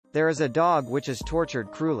There is a dog which is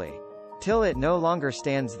tortured cruelly. Till it no longer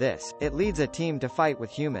stands this, it leads a team to fight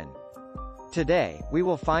with human. Today, we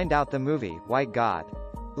will find out the movie, White God.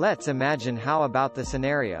 Let's imagine how about the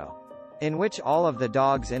scenario in which all of the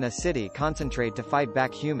dogs in a city concentrate to fight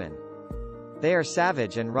back human. They are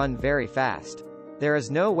savage and run very fast. There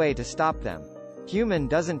is no way to stop them. Human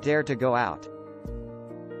doesn't dare to go out.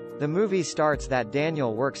 The movie starts that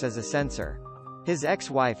Daniel works as a censor. His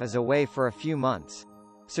ex-wife is away for a few months.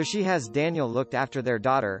 So she has Daniel looked after their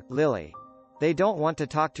daughter, Lily. They don't want to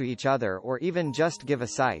talk to each other or even just give a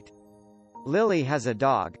sight. Lily has a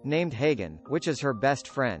dog, named Hagen, which is her best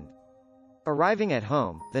friend. Arriving at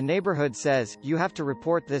home, the neighborhood says, "You have to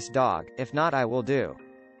report this dog, if not I will do."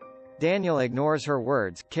 Daniel ignores her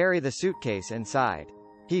words, "Carry the suitcase inside."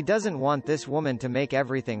 He doesn't want this woman to make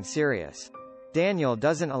everything serious. Daniel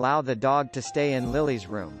doesn't allow the dog to stay in Lily's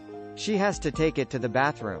room. She has to take it to the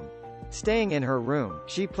bathroom. Staying in her room,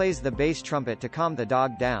 she plays the bass trumpet to calm the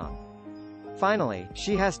dog down. Finally,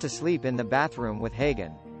 she has to sleep in the bathroom with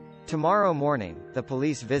Hagen. Tomorrow morning, the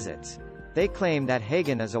police visits. They claim that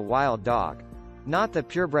Hagen is a wild dog. Not the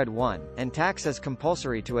purebred one, and tax is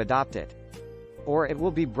compulsory to adopt it. Or it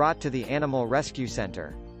will be brought to the animal rescue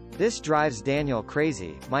center. This drives Daniel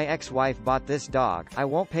crazy. "My ex-wife bought this dog, I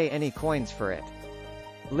won't pay any coins for it."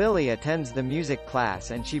 Lily attends the music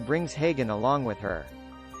class and she brings Hagen along with her.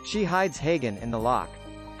 She hides Hagen in the lock.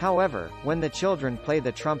 However, when the children play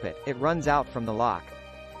the trumpet, it runs out from the lock.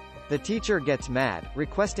 The teacher gets mad,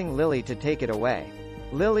 requesting Lily to take it away.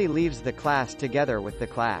 Lily leaves the class together with the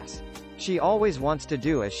class. She always wants to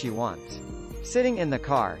do as she wants. Sitting in the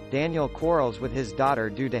car, Daniel quarrels with his daughter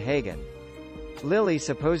due to Hagen. Lily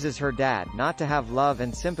supposes her dad not to have love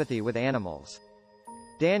and sympathy with animals.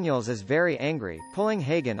 Daniels is very angry, pulling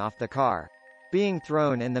Hagen off the car. Being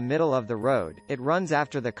thrown in the middle of the road, it runs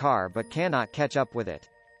after the car but cannot catch up with it.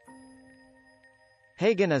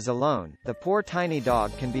 Hagen is alone. The poor tiny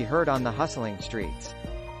dog can be heard on the hustling streets.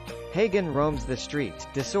 Hagen roams the streets,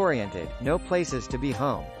 disoriented, no places to be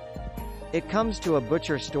home. It comes to a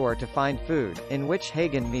butcher store to find food, in which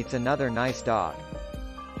Hagen meets another nice dog.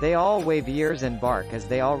 They all wave ears and bark as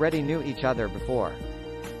they already knew each other before.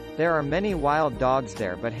 There are many wild dogs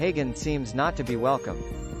there but Hagen seems not to be welcomed.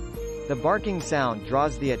 The barking sound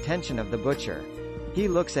draws the attention of the butcher. He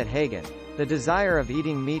looks at Hagen. The desire of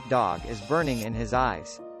eating meat dog is burning in his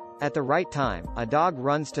eyes. At the right time, a dog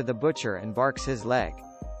runs to the butcher and barks his leg.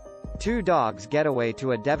 Two dogs get away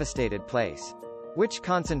to a devastated place, which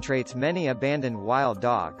concentrates many abandoned wild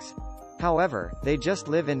dogs. However, they just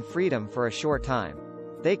live in freedom for a short time.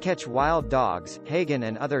 They catch wild dogs. Hagen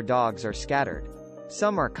and other dogs are scattered.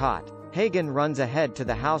 Some are caught. Hagen runs ahead to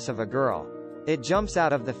the house of a girl. It jumps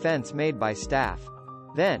out of the fence made by staff.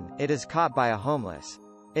 Then, it is caught by a homeless.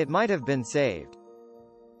 It might have been saved.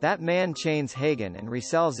 That man chains Hagen and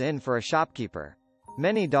resells in for a shopkeeper.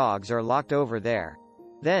 Many dogs are locked over there.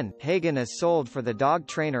 Then, Hagen is sold for the dog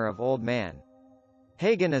trainer of Old Man.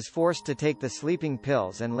 Hagen is forced to take the sleeping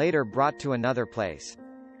pills and later brought to another place.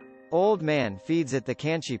 Old Man feeds it the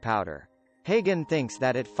kanchi powder. Hagen thinks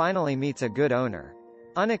that it finally meets a good owner.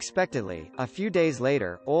 Unexpectedly, a few days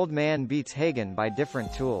later, Old Man beats Hagen by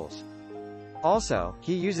different tools. Also,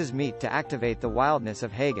 he uses meat to activate the wildness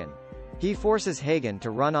of Hagen. He forces Hagen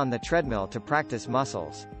to run on the treadmill to practice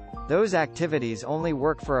muscles. Those activities only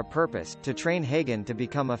work for a purpose, to train Hagen to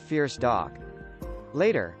become a fierce dog.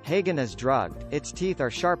 Later, Hagen is drugged, its teeth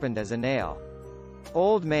are sharpened as a nail.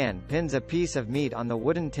 Old Man pins a piece of meat on the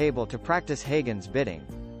wooden table to practice Hagen's bidding.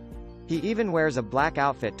 He even wears a black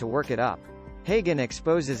outfit to work it up. Hagen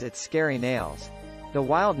exposes its scary nails. The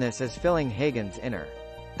wildness is filling Hagen's inner.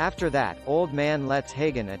 After that, Old Man lets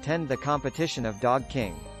Hagen attend the competition of Dog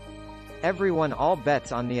King. Everyone all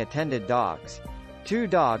bets on the attended dogs. Two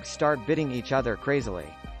dogs start bidding each other crazily.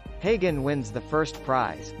 Hagen wins the first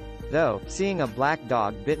prize. Though, seeing a black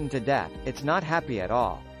dog bitten to death, it's not happy at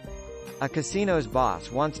all. A casino's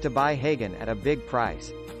boss wants to buy Hagen at a big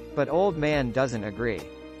price. But Old Man doesn't agree.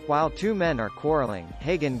 While two men are quarreling,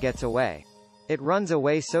 Hagen gets away. It runs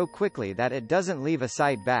away so quickly that it doesn't leave a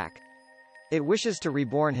sight back. It wishes to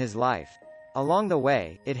reborn his life. Along the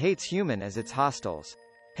way, it hates human as its hostiles.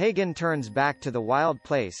 Hagen turns back to the wild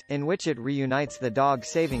place, in which it reunites the dog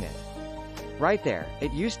saving it. Right there,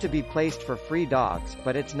 it used to be placed for free dogs,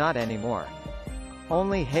 but it's not anymore.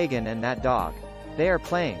 Only Hagen and that dog. They are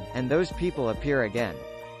playing, and those people appear again.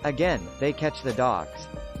 Again, they catch the dogs.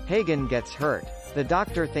 Hagen gets hurt. The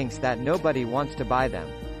doctor thinks that nobody wants to buy them.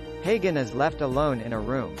 Hagen is left alone in a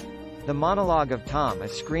room. The monologue of Tom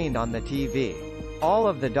is screened on the TV. All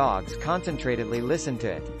of the dogs concentratedly listen to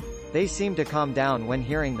it. They seem to calm down when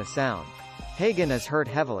hearing the sound. Hagen is hurt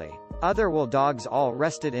heavily. Other will dogs all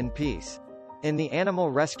rested in peace. In the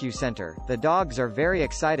animal rescue center, the dogs are very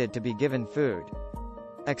excited to be given food.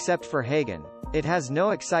 Except for Hagen. It has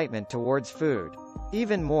no excitement towards food.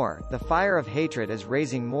 Even more, the fire of hatred is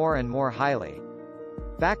raising more and more highly.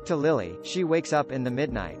 Back to Lily, she wakes up in the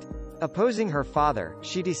midnight. Opposing her father,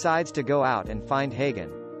 she decides to go out and find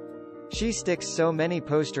Hagen. She sticks so many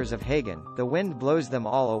posters of Hagen, the wind blows them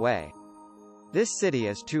all away. This city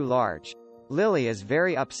is too large. Lily is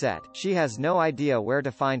very upset, she has no idea where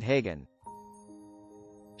to find Hagen.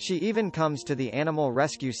 She even comes to the animal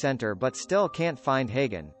rescue center but still can't find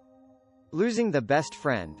Hagen. Losing the best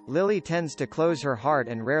friend, Lily tends to close her heart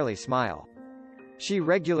and rarely smile. She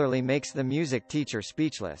regularly makes the music teacher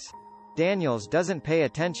speechless. Daniels doesn't pay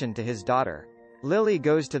attention to his daughter. Lily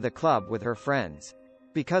goes to the club with her friends.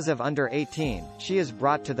 Because of under 18, she is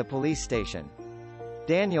brought to the police station.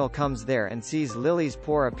 Daniel comes there and sees Lily's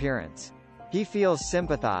poor appearance. He feels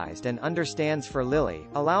sympathized and understands for Lily,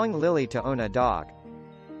 allowing Lily to own a dog.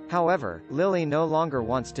 However, Lily no longer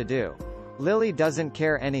wants to do. Lily doesn't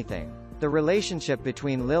care anything. The relationship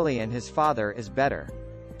between Lily and his father is better.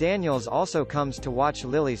 Daniels also comes to watch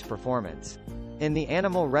Lily's performance. In the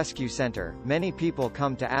animal rescue center, many people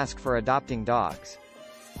come to ask for adopting dogs.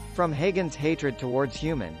 From Hagen's hatred towards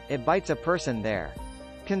human, it bites a person there.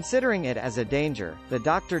 Considering it as a danger, the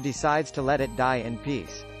doctor decides to let it die in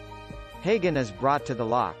peace. Hagen is brought to the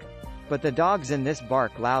lock. But the dogs in this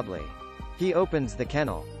bark loudly. He opens the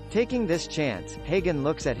kennel. Taking this chance, Hagen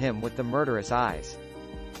looks at him with the murderous eyes.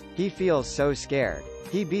 He feels so scared.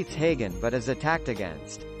 He beats Hagen but is attacked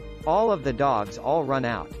against. All of the dogs all run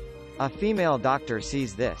out. A female doctor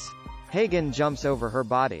sees this. Hagen jumps over her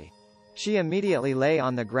body. She immediately lay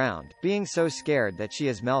on the ground, being so scared that she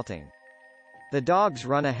is melting. The dogs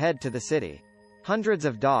run ahead to the city. Hundreds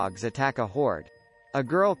of dogs attack a horde. A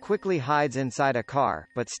girl quickly hides inside a car,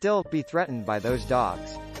 but still be threatened by those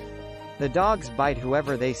dogs. The dogs bite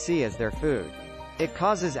whoever they see as their food. It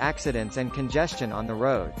causes accidents and congestion on the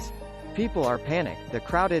roads. People are panicked. The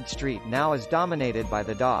crowded street now is dominated by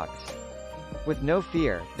the dogs. With no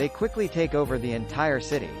fear, they quickly take over the entire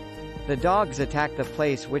city. The dogs attack the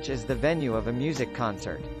place which is the venue of a music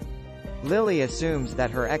concert. Lily assumes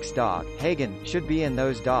that her ex-dog, Hagen, should be in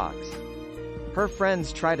those dogs. Her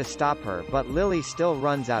friends try to stop her but Lily still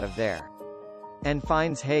runs out of there. And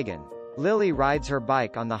finds Hagen. Lily rides her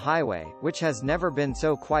bike on the highway, which has never been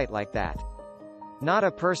so quiet like that. Not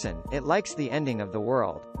a person, it likes the ending of the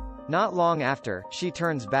world. Not long after, she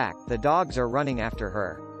turns back, the dogs are running after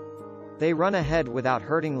her. They run ahead without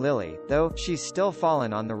hurting Lily, though, she's still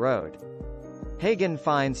fallen on the road. Hagen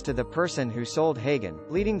finds to the person who sold Hagen,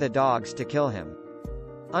 leading the dogs to kill him.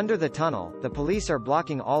 Under the tunnel, the police are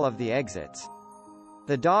blocking all of the exits.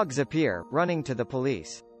 The dogs appear, running to the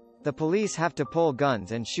police. The police have to pull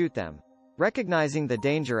guns and shoot them. Recognizing the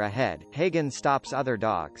danger ahead, Hagen stops other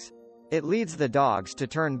dogs. It leads the dogs to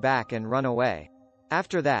turn back and run away.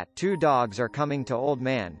 After that, two dogs are coming to Old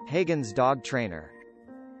Man, Hagen's dog trainer.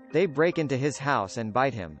 They break into his house and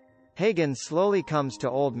bite him. Hagen slowly comes to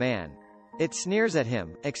Old Man. It sneers at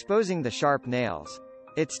him, exposing the sharp nails.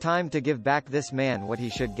 It's time to give back this man what he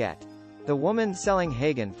should get. The woman selling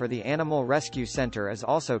Hagen for the animal rescue center is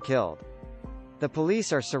also killed. The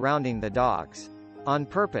police are surrounding the dogs. On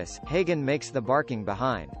purpose, Hagen makes the barking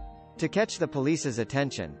behind. To catch the police's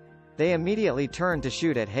attention, they immediately turn to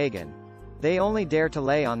shoot at Hagen. They only dare to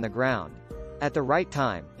lay on the ground. At the right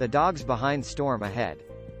time, the dogs behind storm ahead.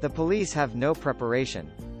 The police have no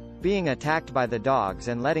preparation. Being attacked by the dogs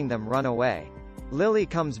and letting them run away. Lily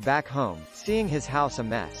comes back home, seeing his house a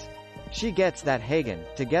mess. She gets that Hagen,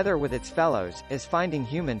 together with its fellows, is finding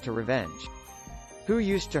human to revenge. Who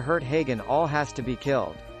used to hurt Hagen all has to be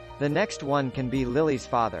killed. The next one can be Lily's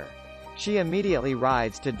father. She immediately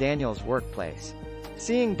rides to Daniel's workplace.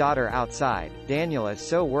 Seeing daughter outside, Daniel is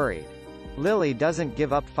so worried. Lily doesn't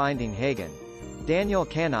give up finding Hagen. Daniel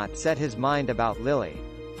cannot set his mind about Lily.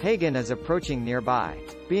 Hagen is approaching nearby.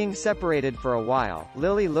 Being separated for a while,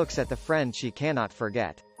 Lily looks at the friend she cannot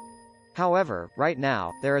forget. However, right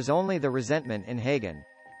now, there is only the resentment in Hagen.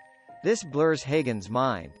 This blurs Hagen's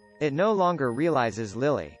mind. It no longer realizes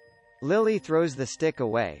Lily. Lily throws the stick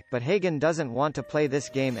away, but Hagen doesn't want to play this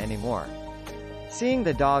game anymore. Seeing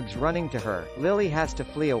the dogs running to her, Lily has to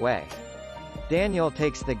flee away. Daniel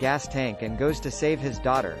takes the gas tank and goes to save his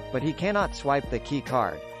daughter, but he cannot swipe the key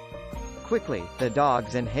card. Quickly, the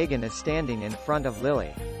dogs and Hagen is standing in front of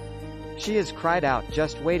Lily. She is cried out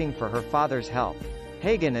just waiting for her father's help.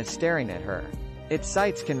 Hagen is staring at her. Its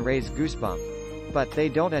sights can raise goosebumps. But they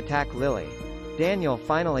don't attack Lily. Daniel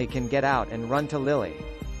finally can get out and run to Lily.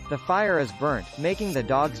 The fire is burnt, making the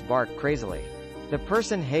dogs bark crazily. The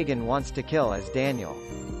person Hagen wants to kill is Daniel.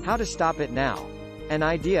 How to stop it now? An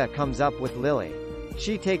idea comes up with Lily.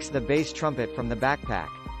 She takes the bass trumpet from the backpack.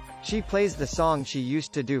 She plays the song she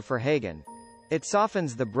used to do for Hagen. It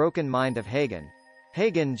softens the broken mind of Hagen.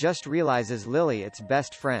 Hagen just realizes Lily its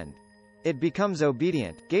best friend. It becomes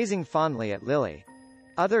obedient, gazing fondly at Lily.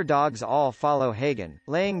 Other dogs all follow Hagen,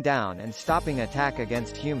 laying down and stopping attack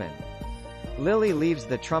against human. Lily leaves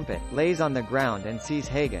the trumpet, lays on the ground and sees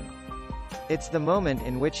Hagen. It's the moment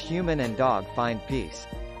in which human and dog find peace.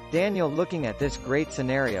 Daniel, looking at this great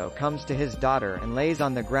scenario, comes to his daughter and lays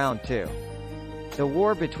on the ground too. The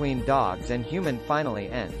war between dogs and human finally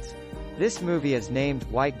ends. This movie is named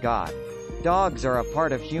White God. Dogs are a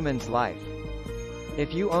part of humans' life.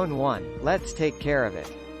 If you own one, let's take care of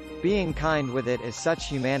it. Being kind with it is such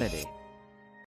humanity.